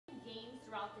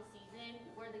throughout the season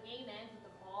where the game ends with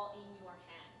the ball in your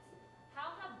hands.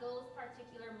 How have those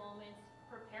particular moments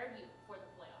prepared you for the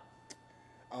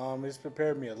playoffs? It's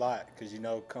prepared me a lot because,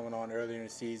 coming on earlier in the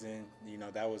season,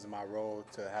 that was my role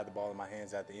to have the ball in my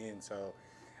hands at the end. So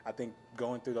I think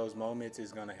going through those moments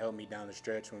is going to help me down the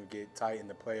stretch when we get tight in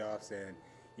the playoffs. And,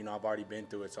 I've already been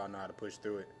through it, so I know how to push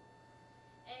through it.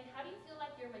 And how do you feel like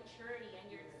your maturity and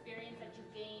your experience that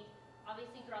you've gained,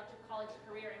 obviously throughout your college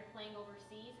career and playing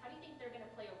overseas, how do you think they're going to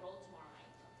play a role tomorrow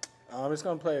night? It's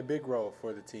going to play a big role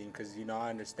for the team because, I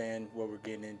understand what we're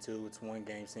getting into. It's one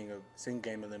game, single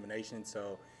game elimination.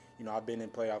 So, I've been in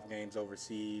playoff games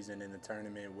overseas and in the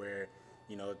tournament where,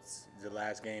 it's the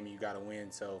last game and you got to win.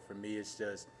 So, for me, it's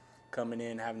just coming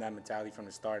in, having that mentality from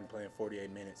the start and playing 48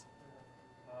 minutes.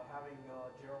 Having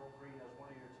Gerald Green as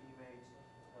one of your teammates,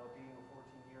 being a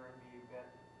 14-year NBA vet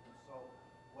himself,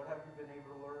 what have you been able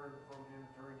to learn from him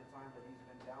during the time that he's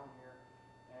been down here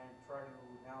and try to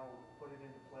now put it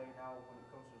into play now when it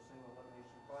comes to a single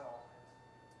elimination playoff?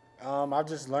 I've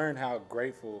just learned how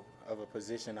grateful of a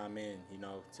position I'm in.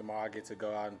 Tomorrow I get to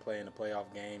go out and play in a playoff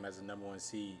game as a #1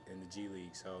 seed in the G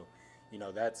League. So,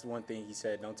 that's one thing he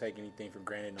said, don't take anything for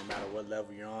granted no matter what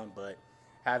level you're on. But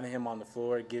having him on the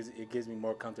floor, it gives me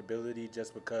more comfortability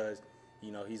just because,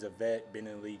 he's a vet, been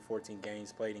in the league 14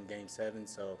 games, played in Game 7.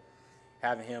 So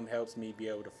having him helps me be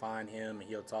able to find him, and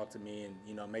he'll talk to me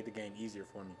and, make the game easier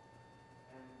for me.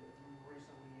 And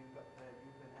recently you've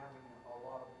been having a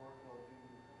lot of workload.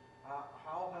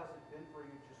 How has it been for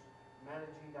you just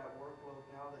managing that workload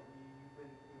now that you've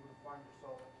been able to find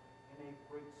yourself in a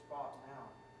great spot now?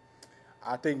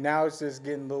 I think now it's just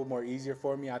getting a little more easier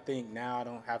for me. I think now I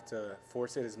don't have to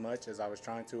force it as much as I was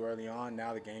trying to early on.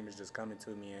 Now the game is just coming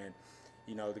to me, and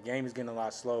the game is getting a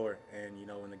lot slower. And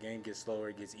when the game gets slower,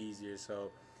 it gets easier. So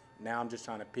now I'm just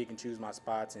trying to pick and choose my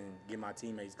spots and get my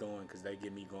teammates going because they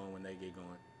get me going when they get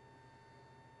going.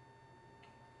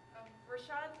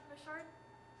 Rashad.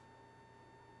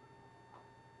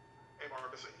 Hey,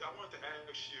 Marcus, I wanted to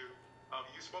ask you.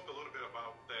 You spoke a little bit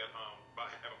about that, about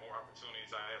having more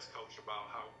opportunities. I asked Coach about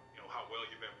how well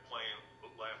you've been playing the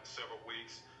last several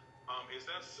weeks. Is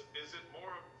it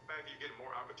more the fact that you're getting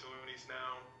more opportunities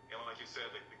now, and like you said,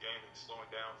 the game is slowing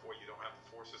down for you, you don't have to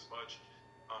force as much?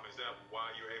 Is that why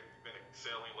you've been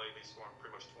excelling lately, scoring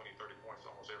pretty much 20, 30 points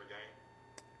almost every game?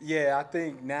 Yeah, I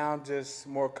think now I'm just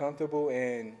more comfortable,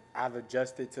 and I've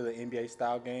adjusted to the NBA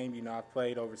style game. I've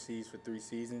played overseas for 3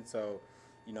 seasons, so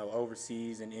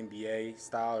overseas and NBA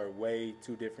style are way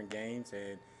two different games.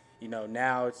 And,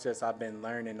 now it's just I've been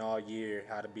learning all year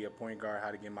how to be a point guard,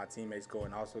 how to get my teammates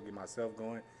going, also get myself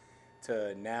going,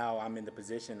 to now I'm in the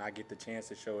position I get the chance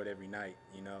to show it every night.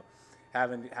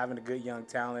 Having a good young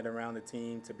talent around the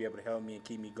team to be able to help me and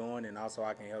keep me going, and also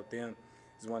I can help them,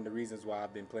 is one of the reasons why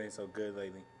I've been playing so good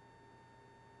lately.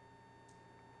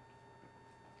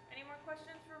 Any more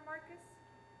questions for Marcus?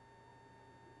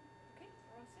 Okay,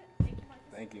 we're all set. Thank you, Marcus.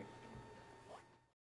 Thank you.